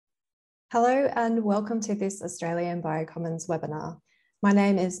Hello and welcome to this Australian Biocommons webinar. My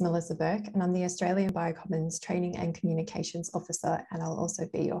name is Melissa Burke and I'm the Australian Biocommons Training and Communications Officer, and I'll also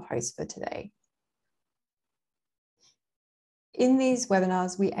be your host for today. In these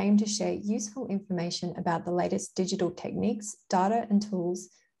webinars, we aim to share useful information about the latest digital techniques, data and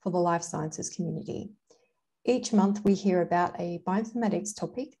tools for the life sciences community. Each month, we hear about a bioinformatics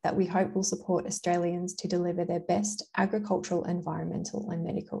topic that we hope will support Australians to deliver their best agricultural, environmental and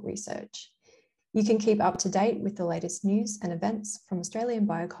medical research. You can keep up to date with the latest news and events from Australian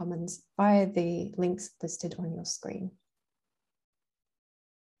Biocommons via the links listed on your screen.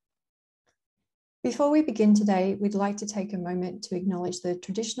 Before we begin today, we'd like to take a moment to acknowledge the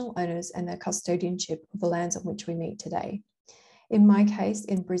traditional owners and their custodianship of the lands on which we meet today. In my case,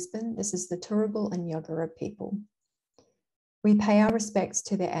 in Brisbane, this is the Turrbal and Yagara people. We pay our respects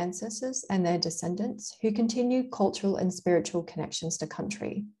to their ancestors and their descendants who continue cultural and spiritual connections to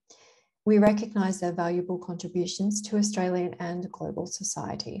country. We recognise their valuable contributions to Australian and global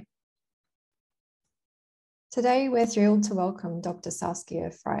society. Today, we're thrilled to welcome Dr.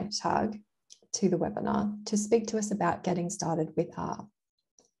 Saskia Freytag to the webinar to speak to us about getting started with R.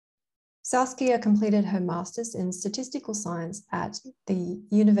 Saskia completed her Masters in Statistical Science at the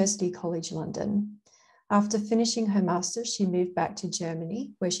University College London. After finishing her Masters, she moved back to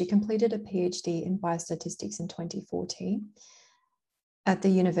Germany, where she completed a PhD in Biostatistics in 2014 at the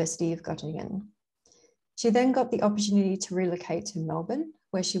University of Göttingen. She then got the opportunity to relocate to Melbourne,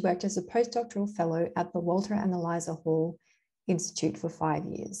 where she worked as a postdoctoral fellow at the Walter and Eliza Hall Institute for 5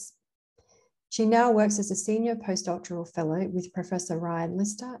 years. She now works as a senior postdoctoral fellow with Professor Ryan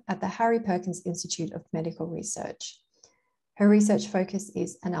Lister at the Harry Perkins Institute of Medical Research. Her research focus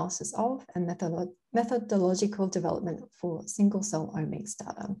is analysis of and methodological development for single-cell omics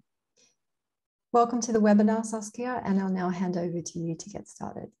data. Welcome to the webinar, Saskia, and I'll now hand over to you to get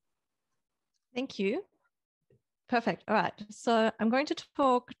started. Thank you. Perfect. All right. So I'm going to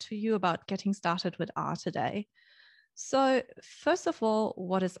talk to you about getting started with R today. So first of all,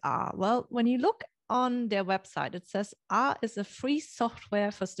 what is R? Well, when you look on their website, it says R is a free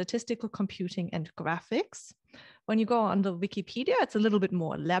software for statistical computing and graphics. When you go on the Wikipedia, it's a little bit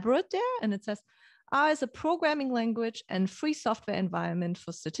more elaborate there, and it says R is a programming language and free software environment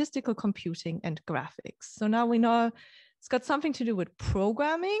for statistical computing and graphics. So now we know it's got something to do with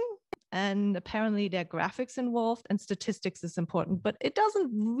programming, and apparently there are graphics involved and statistics is important, but it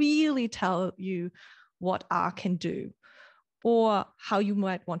doesn't really tell you what R can do or how you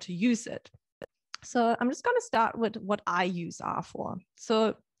might want to use it. So I'm just going to start with what I use R for.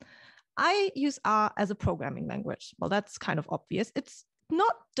 So I use R as a programming language. Well, that's kind of obvious. It's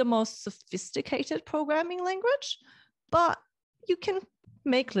not the most sophisticated programming language, but you can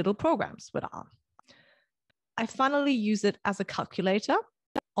make little programs with R. I finally use it as a calculator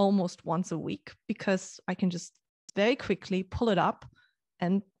almost once a week because I can just very quickly pull it up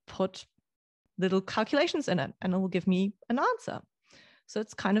and put little calculations in it, and it will give me an answer. So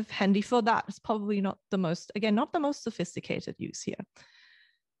it's kind of handy for that. It's probably not the most, again, not the most sophisticated use here.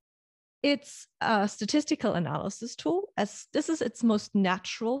 It's a statistical analysis tool, as this is its most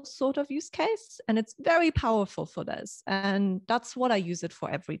natural sort of use case, and it's very powerful for this. And that's what I use it for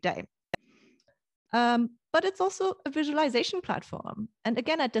every day. But it's also a visualization platform. And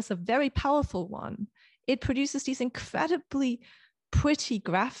again, it is a very powerful one. It produces these incredibly pretty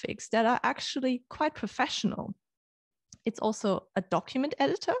graphics that are actually quite professional. It's also a document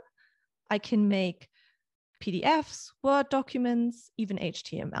editor. I can make PDFs, Word documents, even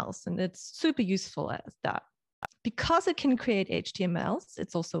HTMLs, and it's super useful as that. Because it can create HTMLs,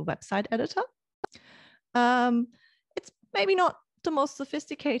 it's also a website editor. It's maybe not the most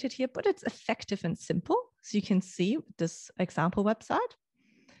sophisticated here, but it's effective and simple. So you can see this example website.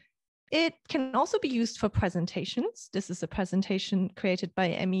 It can also be used for presentations. This is a presentation created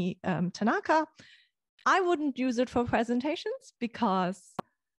by Emi Tanaka. I wouldn't use it for presentations because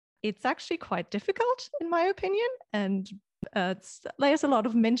it's actually quite difficult, in my opinion, and there's a lot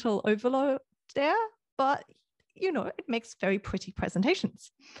of mental overload there, but you know, it makes very pretty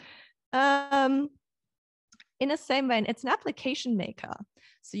presentations. In the same vein, it's an application maker.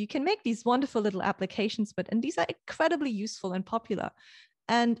 So you can make these wonderful little applications, and these are incredibly useful and popular,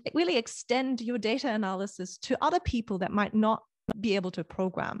 and really extend your data analysis to other people that might not be able to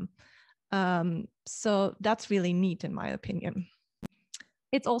program. So that's really neat, in my opinion.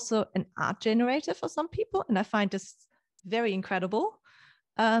 It's also an art generator for some people, and I find this very incredible,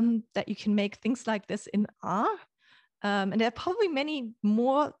 that you can make things like this in R. And there are probably many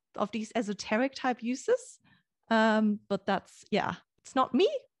more of these esoteric type uses, but that's, yeah, it's not me,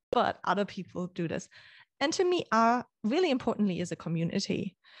 but other people do this. And to me, R really importantly is a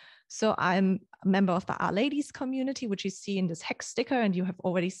community. So I'm a member of the R Ladies community, which you see in this hex sticker, and you have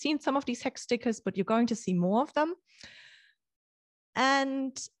already seen some of these hex stickers, but you're going to see more of them.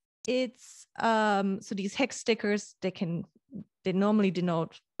 And it's, so these hex stickers, they normally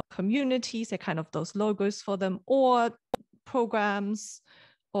denote communities, they're kind of those logos for them, or programs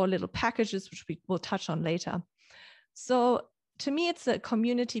or little packages, which we will touch on later. So to me, it's a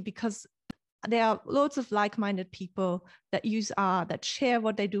community because there are loads of like-minded people that use R, that share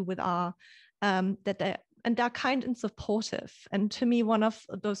what they do with R, and they're kind and supportive. And to me, one of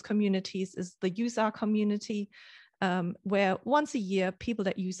those communities is the Use R community, where once a year, people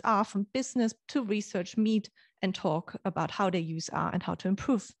that use R from business to research meet and talk about how they use R and how to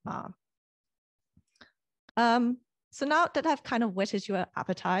improve R. So now that I've kind of whetted your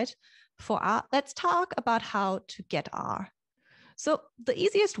appetite for R, let's talk about how to get R. So the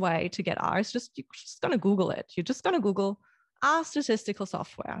easiest way to get R is you're just going to Google it. You're just going to Google R statistical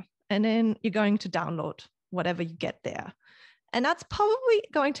software, and then you're going to download whatever you get there. And that's probably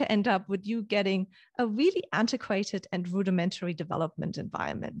going to end up with you getting a really antiquated and rudimentary development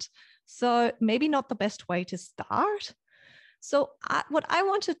environment. So maybe not the best way to start. So what I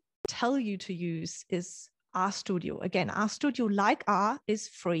want to tell you to use is RStudio. Again, RStudio, like R, is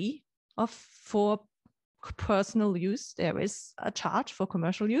free for personal use. There is a charge for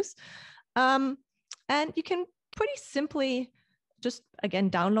commercial use. And you can pretty simply just, again,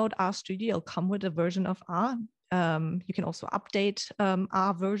 download RStudio. It'll come with a version of R. You can also update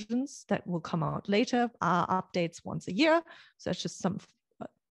R versions that will come out later. R updates once a year. So that's just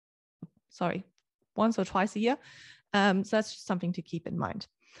once or twice a year. So that's just something to keep in mind.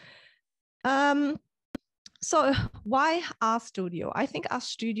 So why RStudio? I think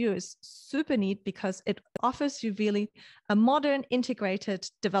RStudio is super neat because it offers you really a modern integrated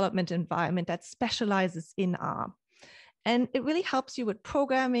development environment that specializes in R. And it really helps you with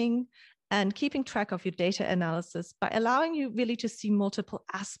programming and keeping track of your data analysis by allowing you really to see multiple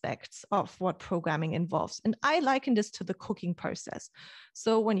aspects of what programming involves. And I liken this to the cooking process.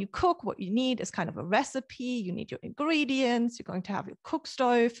 So when you cook, what you need is kind of a recipe. You need your ingredients. You're going to have your cook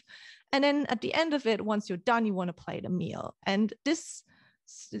stove. And then at the end of it, once you're done, you want to plate a meal. And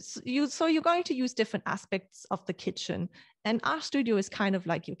so you're going to use different aspects of the kitchen. And RStudio is kind of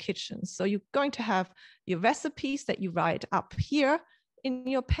like your kitchen. So you're going to have your recipes that you write up here in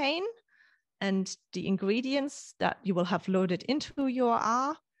your pane, and the ingredients that you will have loaded into your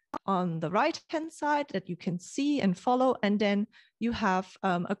R on the right-hand side that you can see and follow. And then you have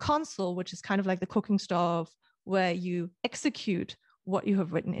a console, which is kind of like the cooking stove, where you execute what you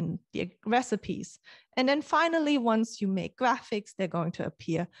have written in the recipes. And then finally, once you make graphics, they're going to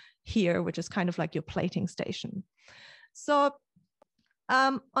appear here, which is kind of like your plating station. So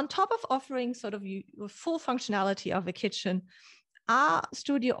on top of offering sort of your full functionality of a kitchen,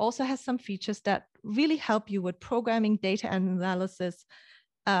 RStudio also has some features that really help you with programming, data analysis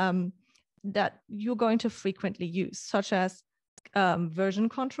that you're going to frequently use, such as version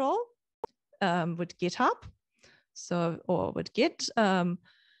control with GitHub, or with Git,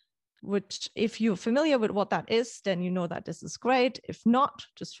 which if you're familiar with what that is, then you know that this is great. If not,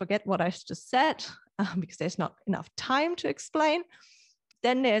 just forget what I just said because there's not enough time to explain.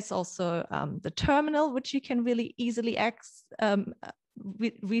 Then there's also the terminal, which you can really easily enter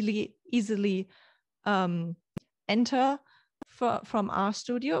from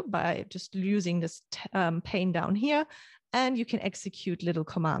RStudio by just using this pane down here. And you can execute little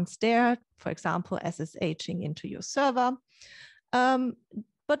commands there, for example, SSHing into your server.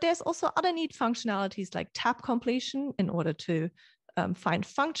 But there's also other neat functionalities like tab completion in order to find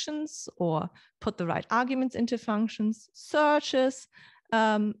functions or put the right arguments into functions, searches,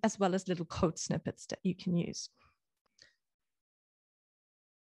 as well as little code snippets that you can use.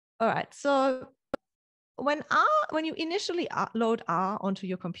 All right, so when you initially load R onto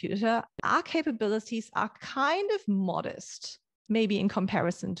your computer, R capabilities are kind of modest, maybe in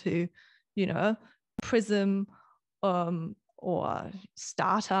comparison to, Prism or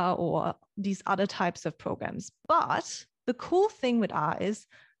Starter or these other types of programs. But the cool thing with R is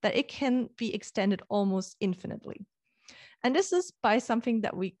that it can be extended almost infinitely. And this is by something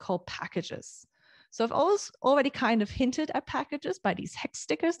that we call packages. So I've already kind of hinted at packages by these hex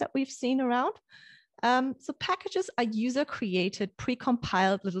stickers that we've seen around. So packages are user-created,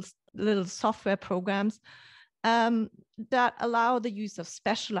 pre-compiled little software programs that allow the use of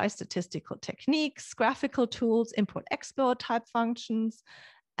specialized statistical techniques, graphical tools, import-export type functions,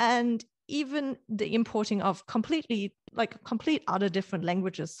 and even the importing of complete other different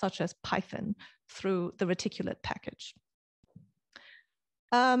languages, such as Python, through the reticulate package.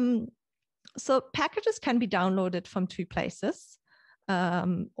 So packages can be downloaded from two places.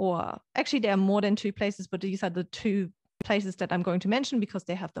 or actually there are more than 2 places, but these are the 2 places that I'm going to mention because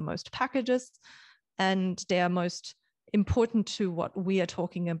they have the most packages and they are most important to what we are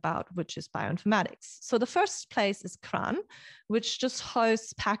talking about, which is bioinformatics. So the first place is CRAN, which just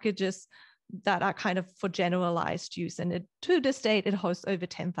hosts packages that are kind of for generalized use. And to this date, it hosts over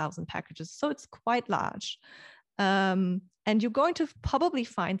 10,000 packages. So it's quite large. And you're going to probably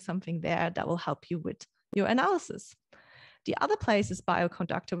find something there that will help you with your analysis. The other place is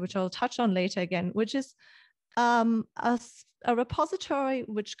Bioconductor, which I'll touch on later again, which is a repository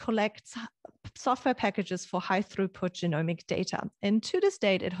which collects software packages for high throughput genomic data. And to this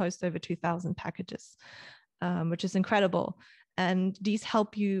date, it hosts over 2,000 packages, which is incredible. And these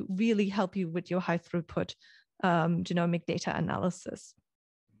really help you with your high throughput genomic data analysis.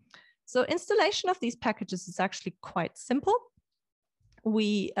 So installation of these packages is actually quite simple.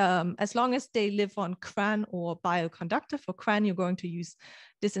 We, as long as they live on CRAN or Bioconductor, for CRAN, you're going to use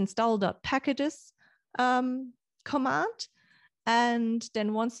this install.packages command. And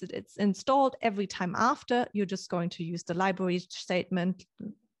then once it's installed, every time after, you're just going to use the library statement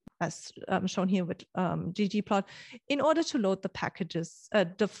as shown here with ggplot in order to load the packages,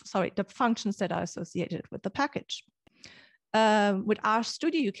 the functions that are associated with the package. With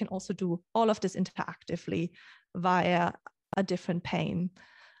RStudio, you can also do all of this interactively via a different pane.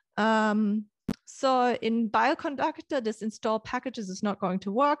 So in Bioconductor, this install packages is not going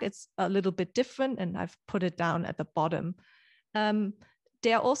to work. It's a little bit different, and I've put it down at the bottom.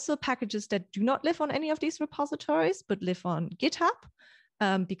 There are also packages that do not live on any of these repositories, but live on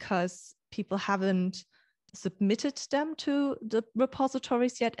GitHub because people haven't submitted them to the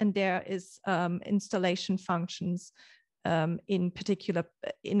repositories yet. And there is installation functions in particular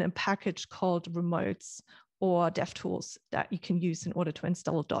in a package called remotes or DevTools that you can use in order to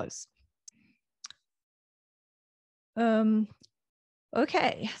install those.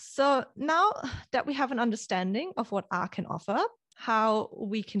 Okay, so now that we have an understanding of what R can offer, how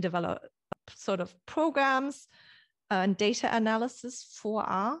we can develop sort of programs and data analysis for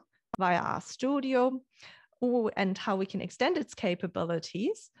R via RStudio, and how we can extend its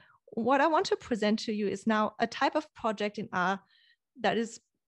capabilities, what I want to present to you is now a type of project in R that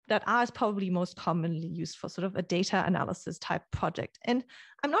R is probably most commonly used for, sort of a data analysis type project. And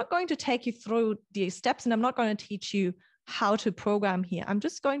I'm not going to take you through the steps, and I'm not going to teach you how to program here. I'm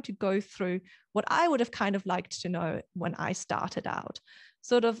just going to go through what I would have kind of liked to know when I started out,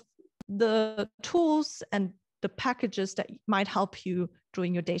 sort of the tools and the packages that might help you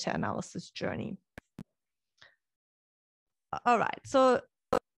during your data analysis journey. All right, so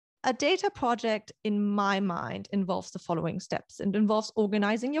a data project in my mind involves the following steps. It involves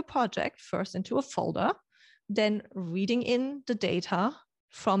organizing your project first into a folder, then reading in the data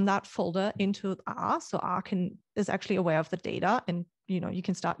from that folder into R. So R is actually aware of the data, and you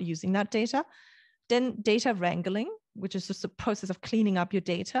can start using that data. Then data wrangling, which is just the process of cleaning up your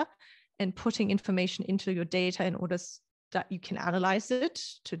data and putting information into your data in order that you can analyze it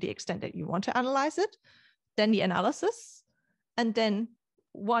to the extent that you want to analyze it. Then the analysis. And then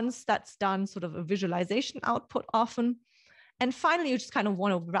once that's done, sort of a visualization output often. And finally, you just kind of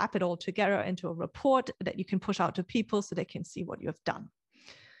want to wrap it all together into a report that you can push out to people so they can see what you have done.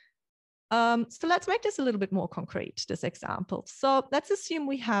 So let's make this a little bit more concrete, this example. So let's assume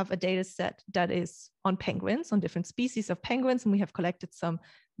we have a data set that is on penguins, on different species of penguins, and we have collected some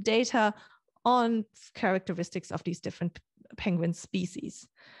data on characteristics of these different penguin species.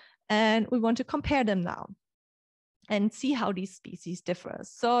 And we want to compare them now and see how these species differ.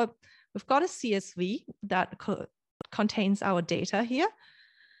 So we've got a CSV that contains our data here.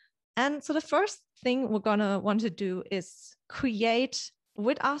 And so the first thing we're gonna want to do is create,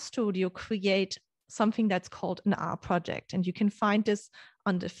 with RStudio, create something that's called an R project. And you can find this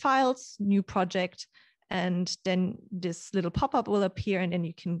under Files, New Project, and then this little pop-up will appear, and then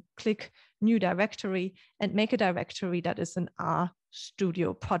you can click New Directory and make a directory that is an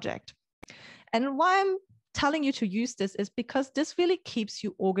RStudio project. And why I'm telling you to use this is because this really keeps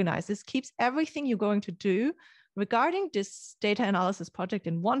you organized. This keeps everything you're going to do regarding this data analysis project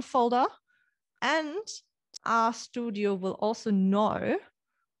in one folder, and RStudio will also know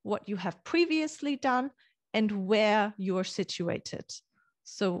what you have previously done and where you're situated.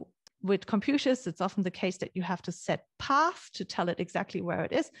 So with computers, it's often the case that you have to set path to tell it exactly where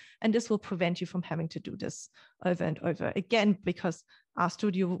it is. And this will prevent you from having to do this over and over again, because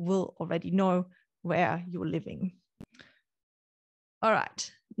RStudio will already know where you're living. All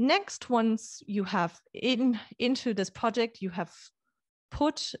right, next, once you have into this project, you have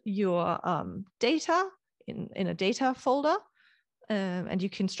put your data in a data folder. and you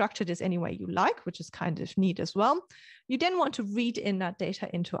can structure this any way you like, which is kind of neat as well. You then want to read in that data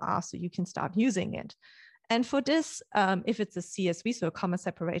into R so you can start using it. And for this, if it's a CSV, so a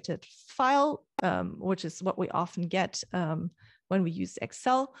comma-separated file, which is what we often get when we use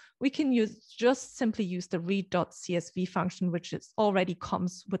Excel, we can just simply use the read.csv function, which already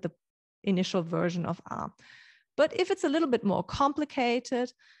comes with the initial version of R. But if it's a little bit more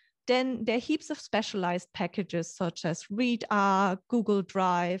complicated, then there are heaps of specialized packages such as readr, Google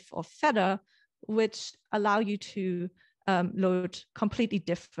Drive, or Feather, which allow you to load completely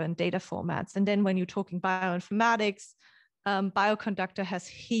different data formats. And then when you're talking bioinformatics, Bioconductor has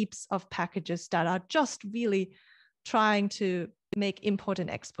heaps of packages that are just really trying to make import and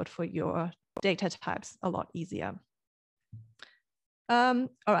export for your data types a lot easier. All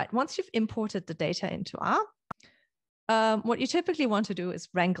right, once you've imported the data into R, what you typically want to do is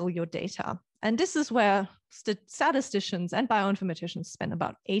wrangle your data. And this is where statisticians and bioinformaticians spend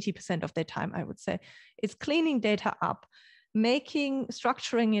about 80% of their time, I would say. It's cleaning data up,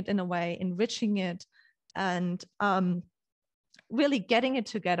 structuring it in a way, enriching it, and really getting it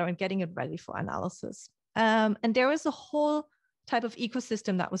together and getting it ready for analysis. And there is a whole type of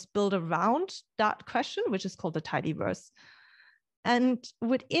ecosystem that was built around that question, which is called the tidyverse. And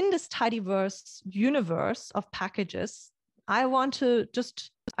within this tidyverse universe of packages, I'm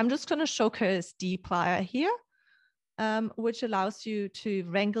just going to showcase dplyr here, which allows you to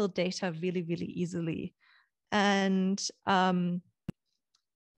wrangle data really, really easily. And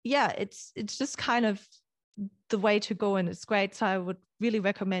yeah, it's just kind of the way to go, and it's great. So I would really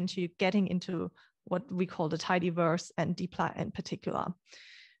recommend you getting into what we call the tidyverse and dplyr in particular,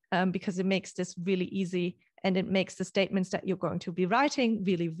 because it makes this really easy. And it makes the statements that you're going to be writing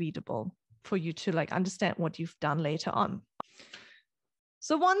really readable for you to understand what you've done later on.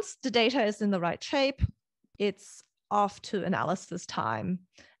 So once the data is in the right shape, it's off to analysis time.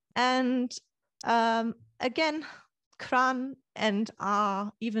 And again, CRAN and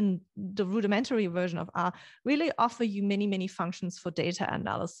R, even the rudimentary version of R, really offer you many, many functions for data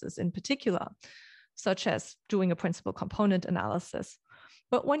analysis in particular, such as doing a principal component analysis.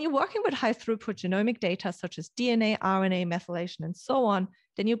 But when you're working with high throughput genomic data, such as DNA, RNA, methylation, and so on,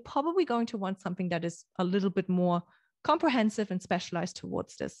 then you're probably going to want something that is a little bit more comprehensive and specialized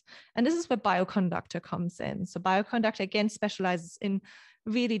towards this. And this is where Bioconductor comes in. So Bioconductor, again, specializes in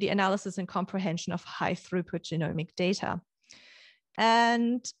really the analysis and comprehension of high throughput genomic data.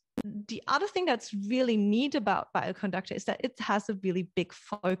 And the other thing that's really neat about Bioconductor is that it has a really big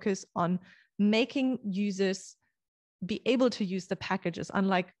focus on making users be able to use the packages,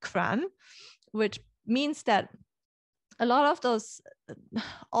 unlike CRAN, which means that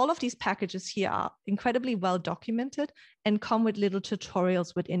all of these packages here are incredibly well documented and come with little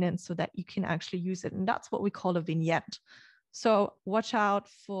tutorials within it so that you can actually use it. And that's what we call a vignette. So watch out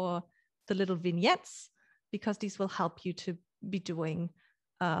for the little vignettes, because these will help you to be doing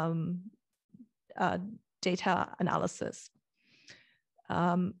data analysis.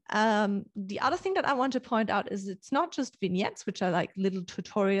 The other thing that I want to point out is it's not just vignettes, which are like little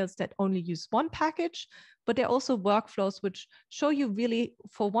tutorials that only use one package, but they're also workflows which show you really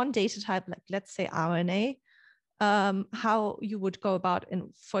for one data type, like let's say RNA, how you would go about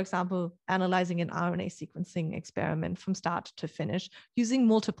for example, analyzing an RNA sequencing experiment from start to finish using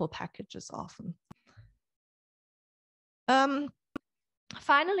multiple packages often.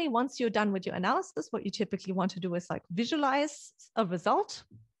 Finally, once you're done with your analysis, what you typically want to do is visualize a result.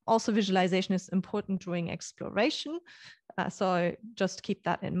 Also, visualization is important during exploration. So just keep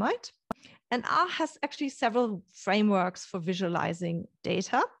that in mind. And R has actually several frameworks for visualizing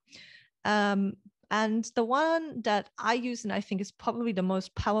data. And the one that I use, and I think is probably the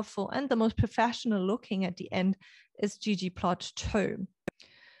most powerful and the most professional looking at the end, is ggplot2.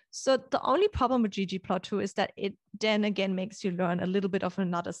 So the only problem with ggplot2 is that it then again makes you learn a little bit of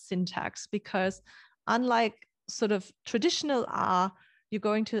another syntax, because unlike sort of traditional R, you're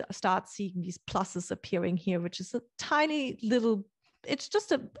going to start seeing these pluses appearing here, which is a tiny little, it's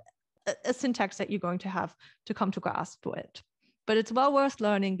just a syntax that you're going to have to come to grasp with. But it's well worth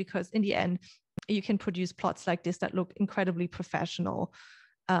learning, because in the end, you can produce plots like this that look incredibly professional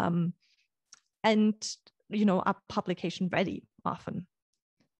and, are publication ready often,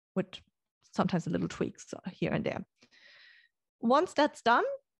 with sometimes a little tweaks here and there. Once that's done,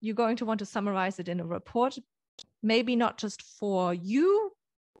 you're going to want to summarize it in a report, maybe not just for you,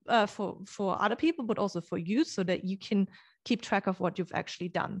 for other people, but also for you, so that you can keep track of what you've actually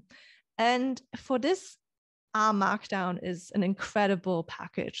done. And for this, R Markdown is an incredible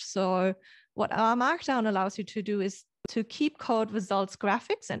package. So what R Markdown allows you to do is to keep code results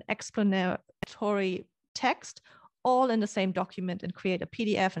graphics and explanatory text all in the same document and create a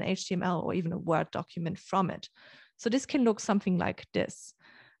PDF, an HTML, or even a Word document from it. So this can look something like this.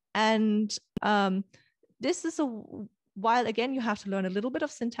 And this is while again, you have to learn a little bit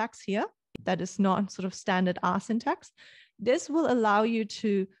of syntax here, that is not sort of standard R syntax. This will allow you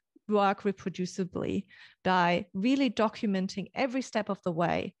to work reproducibly by really documenting every step of the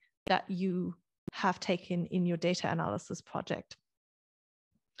way that you have taken in your data analysis project.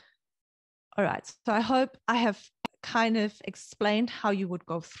 All right, so I hope I have kind of explained how you would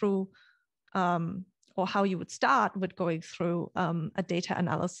go through or how you would start with going through a data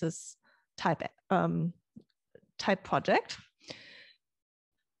analysis type project.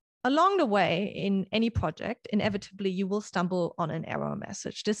 Along the way, in any project, inevitably, you will stumble on an error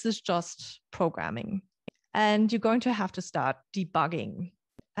message. This is just programming. And you're going to have to start debugging.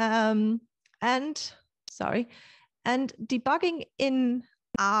 And debugging in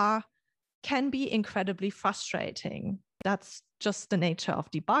R can be incredibly frustrating. That's just the nature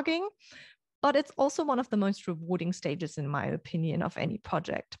of debugging. But it's also one of the most rewarding stages, in my opinion, of any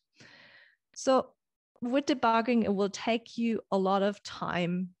project. So with debugging, it will take you a lot of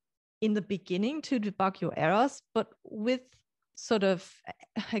time in the beginning to debug your errors, but with sort of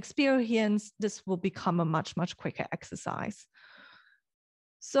experience, this will become a much, much quicker exercise.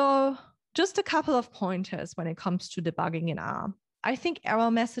 So just a couple of pointers when it comes to debugging in R. I think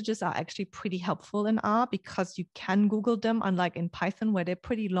error messages are actually pretty helpful in R because you can Google them, unlike in Python, where they're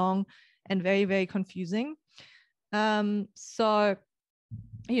pretty long and very, very confusing. So,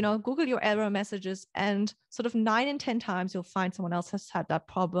 you know, Google your error messages, and sort of 9 in 10 times you'll find someone else has had that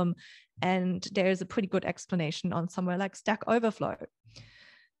problem, and there's a pretty good explanation on somewhere like Stack Overflow.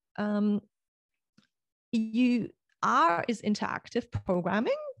 R is interactive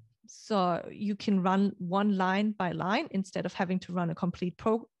programming, so you can run one line by line instead of having to run a complete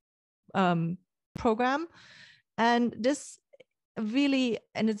program. And this really,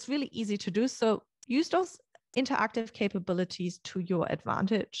 and it's really easy to do. So use those interactive capabilities to your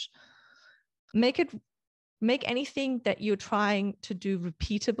advantage. Make anything that you're trying to do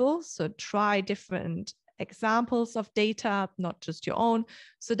repeatable. So try different examples of data, not just your own,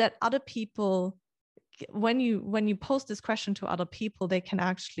 so that other people, when you post this question to other people, they can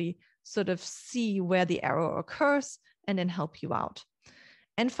actually sort of see where the error occurs and then help you out.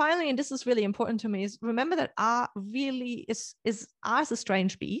 And finally, and this is really important to me, is remember that R really is a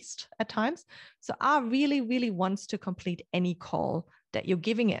strange beast at times. So R really, really wants to complete any call that you're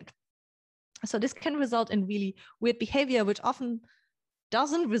giving it. So this can result in really weird behavior, which often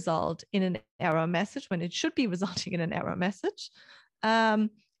doesn't result in an error message when it should be resulting in an error message.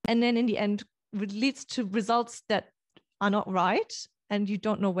 And then in the end, it leads to results that are not right, and you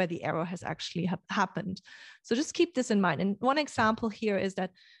don't know where the error has actually happened. So just keep this in mind. And one example here is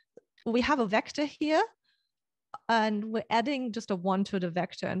that we have a vector here, and we're adding just a 1 to the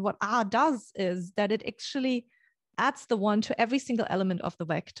vector. And what R does is that it actually adds the 1 to every single element of the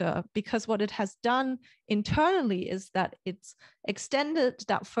vector, because what it has done internally is that it's extended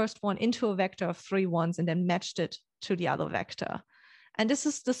that first one into a vector of 3 ones and then matched it to the other vector. And this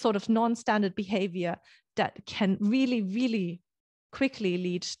is the sort of non-standard behavior that can really, really quickly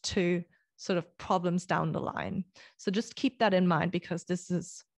lead to sort of problems down the line. So just keep that in mind, because this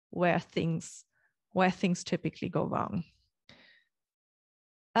is where things typically go wrong.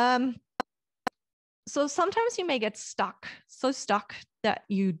 So sometimes you may get stuck that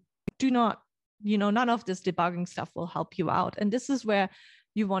you do not, none of this debugging stuff will help you out. And this is where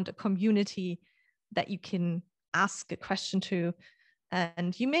you want a community that you can ask a question to.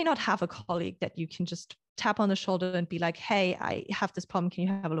 And you may not have a colleague that you can just tap on the shoulder and be like, hey, I have this problem. Can you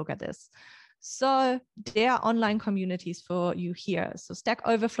have a look at this? So there are online communities for you here. So Stack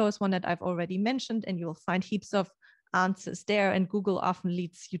Overflow is one that I've already mentioned, and you'll find heaps of answers there. And Google often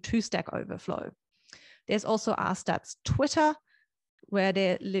leads you to Stack Overflow. There's also RStats Twitter, where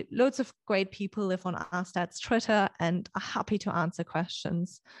there are loads of great people live on RStats Twitter and are happy to answer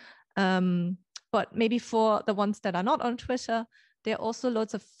questions. But maybe for the ones that are not on Twitter, there are also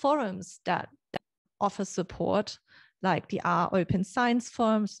loads of forums that offer support, like the R Open Science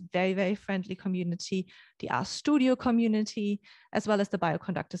forums, very, very friendly community, the R Studio community, as well as the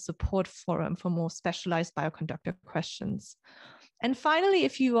Bioconductor Support Forum for more specialized bioconductor questions. And finally,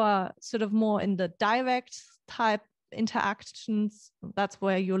 if you are sort of more in the direct type interactions, that's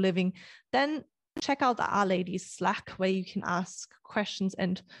where you're living, then check out the R Ladies Slack, where you can ask questions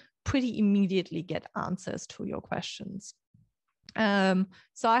and pretty immediately get answers to your questions.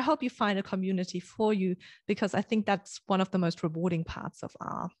 So I hope you find a community for you, because I think that's one of the most rewarding parts of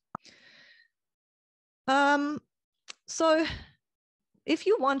R. So if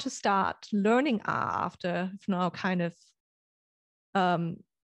you want to start learning R after now kind of, we'll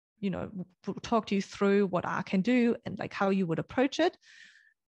talk you through what R can do and like how you would approach it.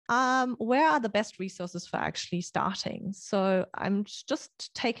 Where are the best resources for actually starting? So I'm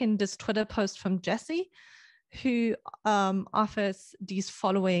just taking this Twitter post from Jessie, who offers these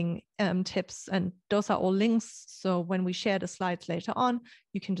following tips, and those are all links. So when we share the slides later on,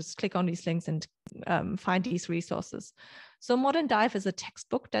 you can just click on these links and find these resources. So Modern Dive is a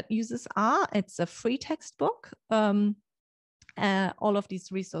textbook that uses R. It's a free textbook. All of these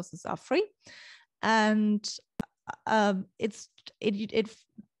resources are free, and it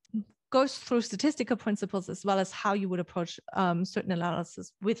goes through statistical principles as well as how you would approach certain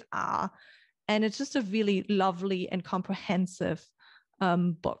analysis with R. And it's just a really lovely and comprehensive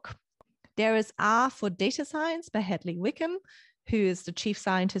book. There is R for Data Science by Hadley Wickham, who is the chief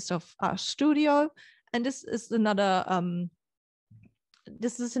scientist of our studio. And this is another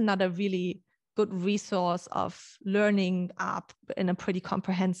really good resource of learning R in a pretty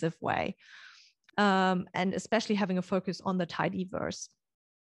comprehensive way, and especially having a focus on the tidyverse.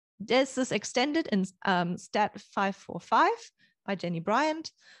 This is extended in Stat 545 by Jenny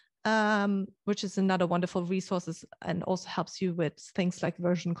Bryant, which is another wonderful resource and also helps you with things like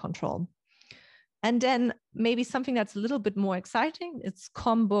version control. And then maybe something that's a little bit more exciting, it's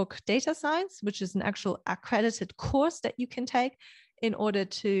Combook Data Science, which is an actual accredited course that you can take in order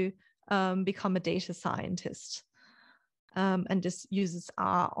to become a data scientist. And this uses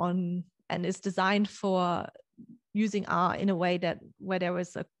R and is designed for using R in a way that where there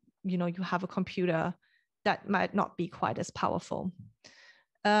is you have a computer that might not be quite as powerful.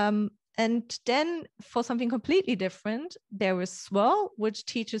 And then for something completely different, there is Swirl, which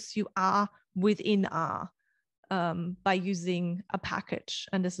teaches you R within R by using a package.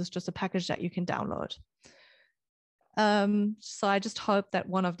 And this is just a package that you can download. So I just hope that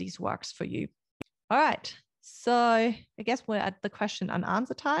one of these works for you. All right. So I guess we're at the question and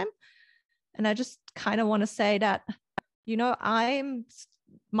answer time. And I just kind of want to say that,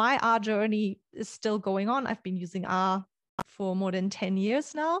 my R journey is still going on. I've been using R for more than 10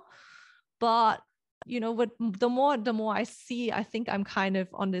 years now. But, with the more I see, I think I'm kind of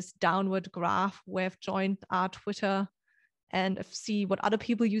on this downward graph where I've joined R Twitter and I see what other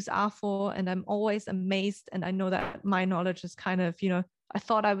people use R for. And I'm always amazed. And I know that my knowledge is kind of, I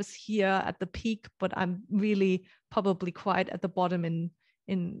thought I was here at the peak, but I'm really probably quite at the bottom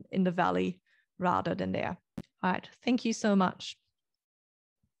in the valley rather than there. All right. Thank you so much.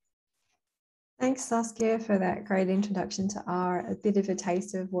 Thanks, Saskia, for that great introduction to R, a bit of a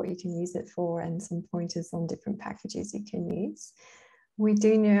taste of what you can use it for and some pointers on different packages you can use. We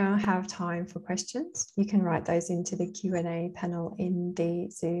do now have time for questions. You can write those into the Q&A panel in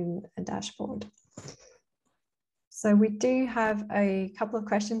the Zoom dashboard. So we do have a couple of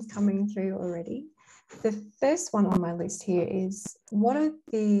questions coming through already. The first one on my list here is, what are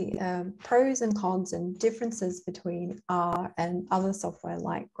the pros and cons and differences between R and other software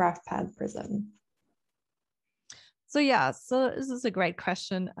like GraphPad, Prism? So this is a great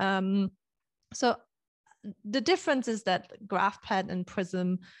question. So the difference is that GraphPad and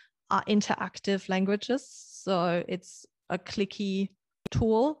Prism are interactive languages. So it's a clicky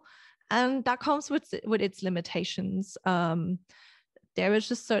tool, and that comes with its limitations. There is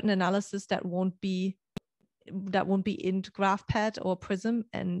just certain analysis that won't be into GraphPad or Prism,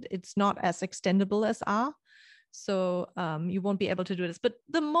 and it's not as extendable as R. So you won't be able to do this. But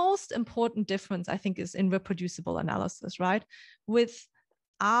the most important difference, I think, is in reproducible analysis, right? With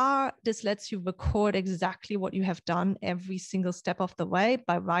R, this lets you record exactly what you have done every single step of the way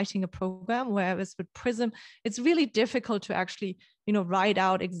by writing a program, whereas with Prism, it's really difficult to actually, write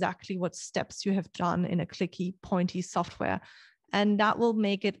out exactly what steps you have done in a clicky, pointy software. And that will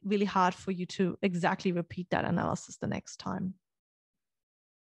make it really hard for you to exactly repeat that analysis the next time.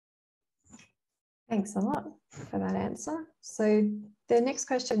 Thanks a lot for that answer. So the next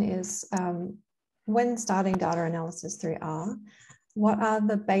question is, when starting data analysis through R, what are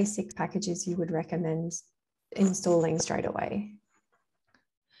the basic packages you would recommend installing straight away?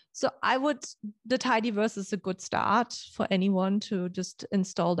 So the tidyverse is a good start for anyone to just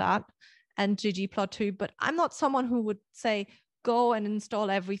install that, and ggplot2, but I'm not someone who would say, go and install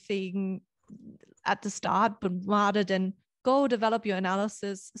everything at the start, but rather than go develop your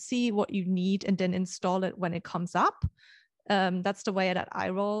analysis, see what you need, and then install it when it comes up. That's the way that I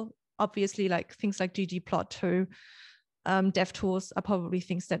roll. Obviously, like things like ggplot2, DevTools are probably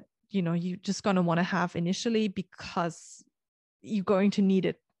things that, you're just going to want to have initially because you're going to need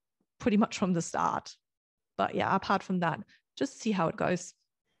it pretty much from the start. But yeah, apart from that, just see how it goes.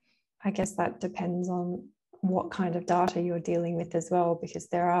 I guess that depends on what kind of data you're dealing with as well, because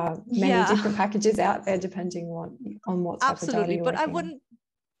there are many different packages out there depending on what type of data you're working on.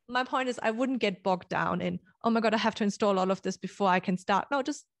 My point is, I wouldn't get bogged down in, oh my God, I have to install all of this before I can start. No,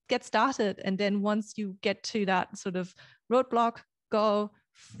 just get started. And then once you get to that sort of roadblock, go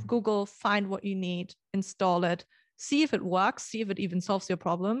Google, find what you need, install it, see if it works, see if it even solves your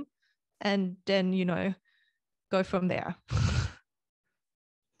problem. And then, go from there.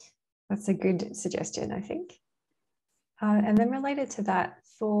 That's a good suggestion, I think. And then related to that,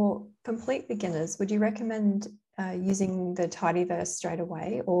 for complete beginners, would you recommend using the tidyverse straight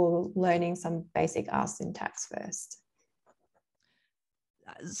away or learning some basic R syntax first?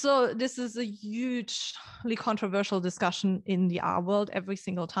 So this is a hugely controversial discussion in the R world every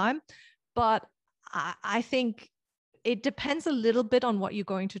single time. But I think it depends a little bit on what you're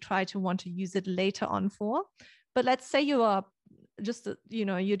going to try to want to use it later on for. But let's say you are just,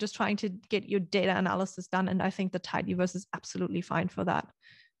 you're just trying to get your data analysis done. And I think the tidyverse is absolutely fine for that.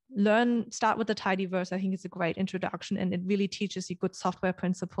 Start with the tidyverse. I think it's a great introduction, and it really teaches you good software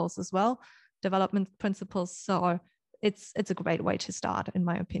principles as well, development principles. So it's a great way to start, in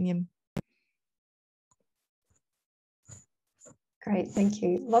my opinion. Great, thank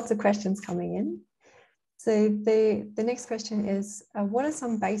you. Lots of questions coming in. So the next question is, what are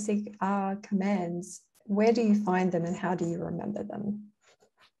some basic R commands? Where do you find them and how do you remember them?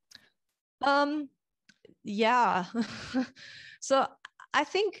 Yeah. So I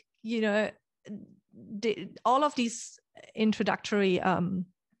think, all of these introductory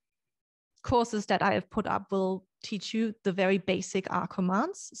courses that I have put up will teach you the very basic R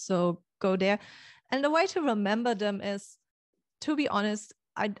commands. So go there. And the way to remember them is, to be honest,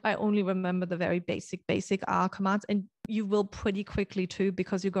 I only remember the very basic R commands, and you will pretty quickly too,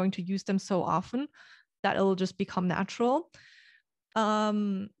 because you're going to use them so often that it'll just become natural.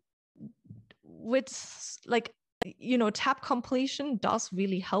 With tab completion does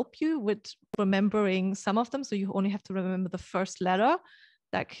really help you with remembering some of them. So you only have to remember the first letter.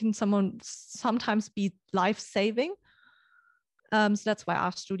 That can sometimes be life-saving. So that's why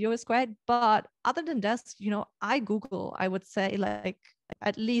RStudio is great. But other than that, I would say like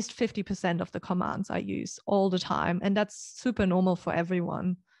at least 50% of the commands I use all the time. And that's super normal for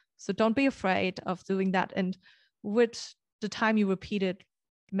everyone. So don't be afraid of doing that. And with the time you repeat it,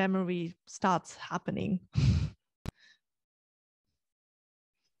 memory starts happening.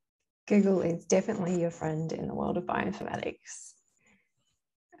 Google is definitely your friend in the world of bioinformatics.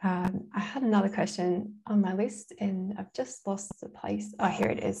 I had another question on my list and I've just lost the place. Oh, here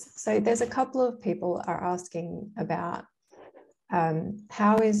it is. So there's a couple of people are asking about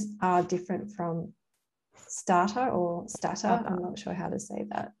how is R different from Stata or Stata? I'm not sure how to say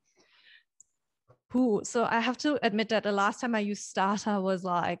that. So I have to admit that the last time I used Stata was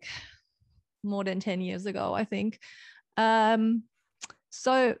like more than 10 years ago, I think.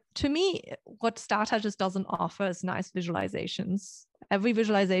 So to me, what Stata just doesn't offer is nice visualizations. Every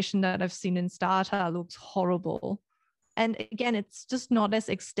visualization that I've seen in Stata looks horrible. And again, it's just not as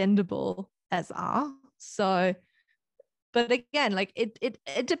extendable as R. So, but again, like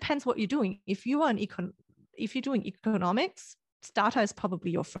it depends what you're doing. If you're doing economics, Stata is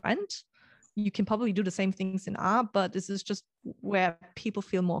probably your friend. You can probably do the same things in R, but this is just where people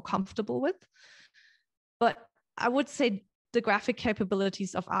feel more comfortable with. But I would say the graphic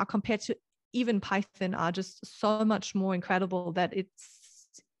capabilities of R compared to even Python are just so much more incredible that it's,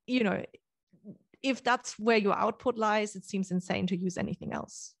 if that's where your output lies, it seems insane to use anything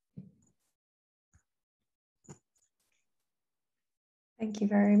else. Thank you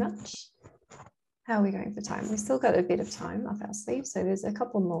very much. How are we going for time? We've still got a bit of time up our sleeve, so there's a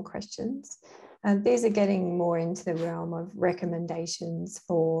couple more questions. These are getting more into the realm of recommendations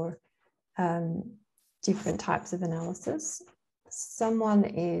for different types of analysis. Someone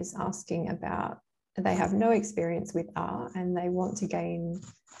is asking about, they have no experience with R and they want to gain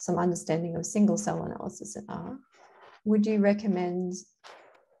some understanding of single cell analysis in R. Would you recommend,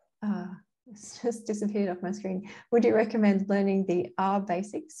 it's just disappeared off my screen. Would you recommend learning the R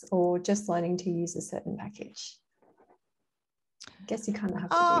basics or just learning to use a certain package? I guess you kind of have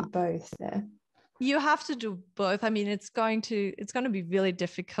to do both there. You have to do both. I mean, it's going to be really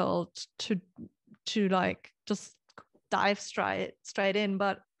difficult to like just dive straight in,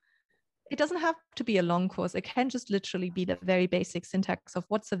 but it doesn't have to be a long course. It can just literally be the very basic syntax of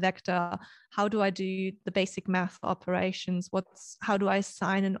what's a vector, how do I do the basic math operations, how do I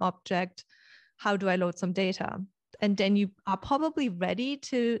assign an object, how do I load some data, and then you are probably ready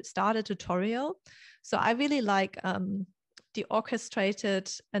to start a tutorial. So I really like the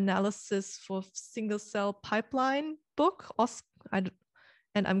orchestrated analysis for single cell pipeline book.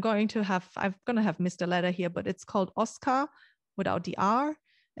 And I'm going to have missed a letter here, but it's called Oscar without the R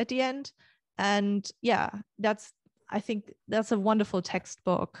at the end. And yeah, I think that's a wonderful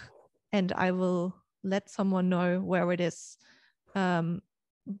textbook. And I will let someone know where it is for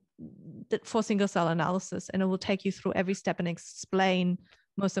single cell analysis. And it will take you through every step and explain,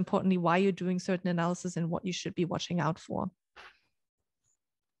 most importantly, why you're doing certain analysis and what you should be watching out for. I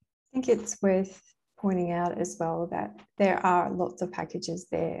think it's worth pointing out as well that there are lots of packages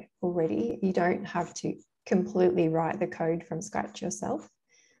there already. You don't have to completely write the code from scratch yourself.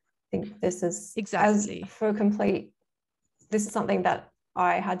 I think this is exactly this is something that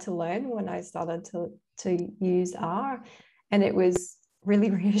I had to learn when I started to use R, and it was really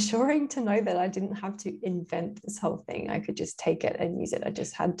reassuring to know that I didn't have to invent this whole thing. I could just take it and use it. I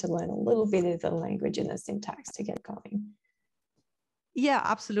just had to learn a little bit of the language and the syntax to get going. Yeah,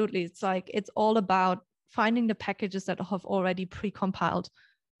 absolutely. It's all about finding the packages that have already pre-compiled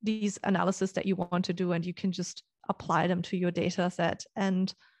these analysis that you want to do, and you can just apply them to your data set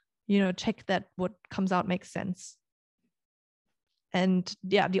and, check that what comes out makes sense. And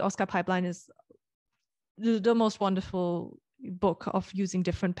yeah, the Oscar pipeline is the most wonderful book of using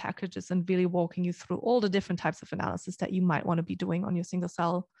different packages and really walking you through all the different types of analysis that you might want to be doing on your single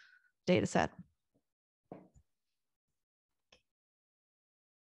cell data set.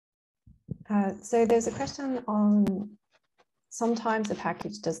 So there's a question on sometimes a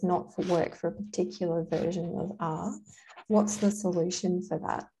package does not work for a particular version of R. What's the solution for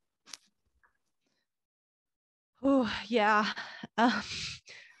that? Oh, yeah.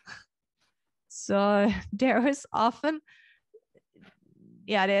 So there is often,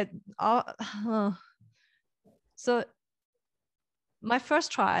 so my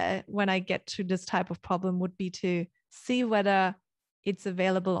first try when I get to this type of problem would be to see whether it's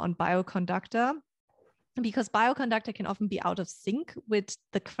available on Bioconductor, because Bioconductor can often be out of sync with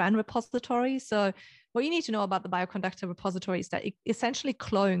the CRAN repository. So what you need to know about the Bioconductor repository is that it essentially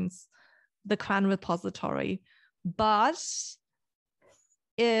clones the CRAN repository, but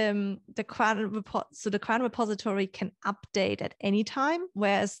the CRAN repository can update at any time,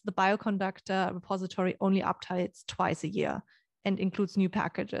 whereas the Bioconductor repository only updates twice a year and includes new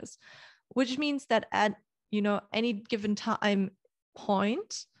packages, which means that at any given time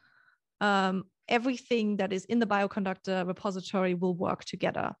point, everything that is in the Bioconductor repository will work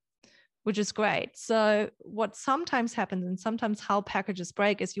together, which is great. So what sometimes happens, and sometimes how packages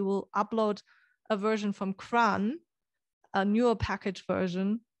break, is you will upload a version from CRAN, a newer package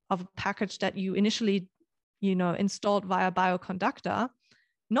version of a package that you initially, installed via Bioconductor,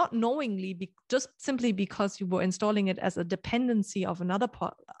 not knowingly, just simply because you were installing it as a dependency of another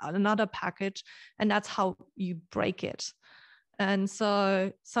package, and that's how you break it. And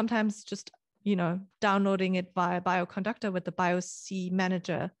so sometimes just, downloading it via Bioconductor with the BioC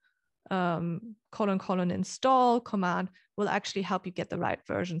manager ::install command will actually help you get the right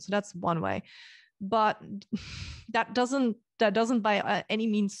version. So that's one way. But that doesn't by any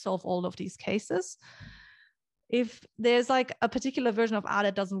means solve all of these cases. If there's like a particular version of R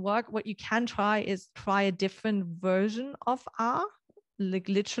that doesn't work, what you can try is try a different version of R, like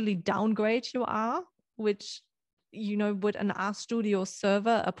literally downgrade your R, which, with an RStudio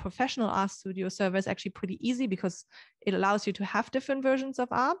server, a professional RStudio server is actually pretty easy because it allows you to have different versions of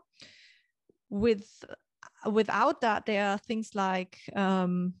R. Without that, there are things like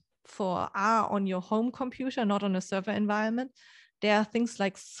for R on your home computer, not on a server environment, there are things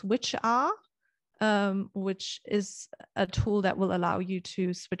like switch R, which is a tool that will allow you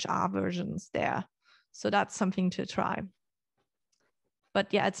to switch R versions there. So that's something to try. But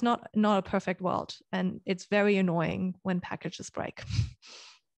yeah, it's not a perfect world, and it's very annoying when packages break.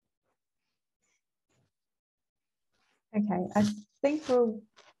 Okay, I think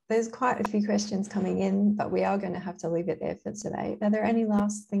there's quite a few questions coming in, but we are going to have to leave it there for today. Are there any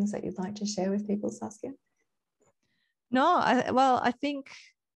last things that you'd like to share with people, Saskia? No, I think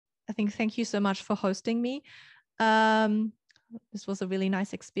thank you so much for hosting me. This was a really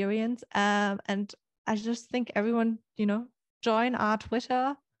nice experience. And I just think everyone, join our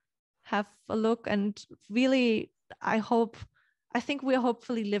Twitter, have a look, and really, I think we'll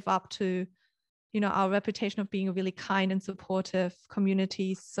hopefully live up to, our reputation of being a really kind and supportive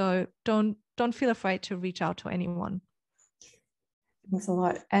community. So don't feel afraid to reach out to anyone. Thanks a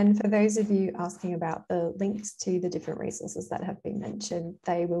lot. And for those of you asking about the links to the different resources that have been mentioned,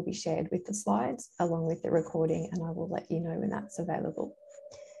 they will be shared with the slides along with the recording, and I will let you know when that's available.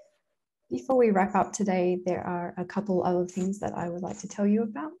 Before we wrap up today, there are a couple other things that I would like to tell you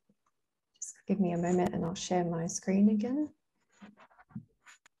about. Just give me a moment and I'll share my screen again.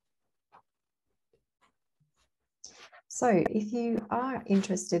 So if you are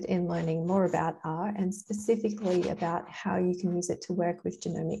interested in learning more about R and specifically about how you can use it to work with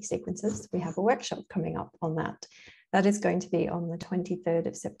genomic sequences, we have a workshop coming up on that. That is going to be on the 23rd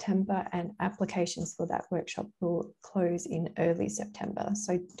of September, and applications for that workshop will close in early September.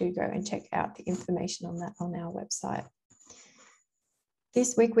 So do go and check out the information on that on our website.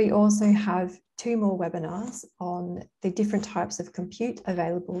 This week, we also have 2 more webinars on the different types of compute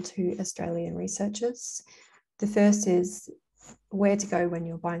available to Australian researchers. The first is where to go when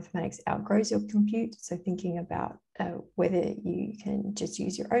your bioinformatics outgrows your compute. So thinking about whether you can just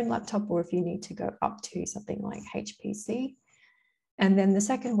use your own laptop or if you need to go up to something like HPC. And then the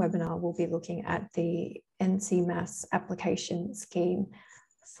second webinar will be looking at the NCMAS application scheme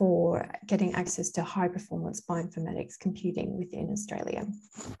for getting access to high performance bioinformatics computing within Australia.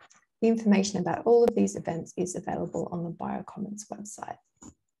 The information about all of these events is available on the Biocommons website.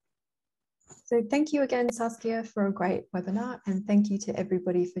 So thank you again, Saskia, for a great webinar, and thank you to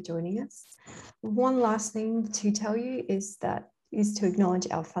everybody for joining us. One last thing to tell you is to acknowledge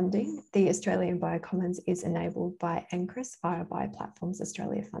our funding. The Australian Biocommons is enabled by NCRIS via Bioplatforms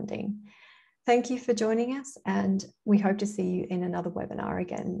Australia funding. Thank you for joining us, and we hope to see you in another webinar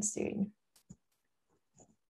again soon.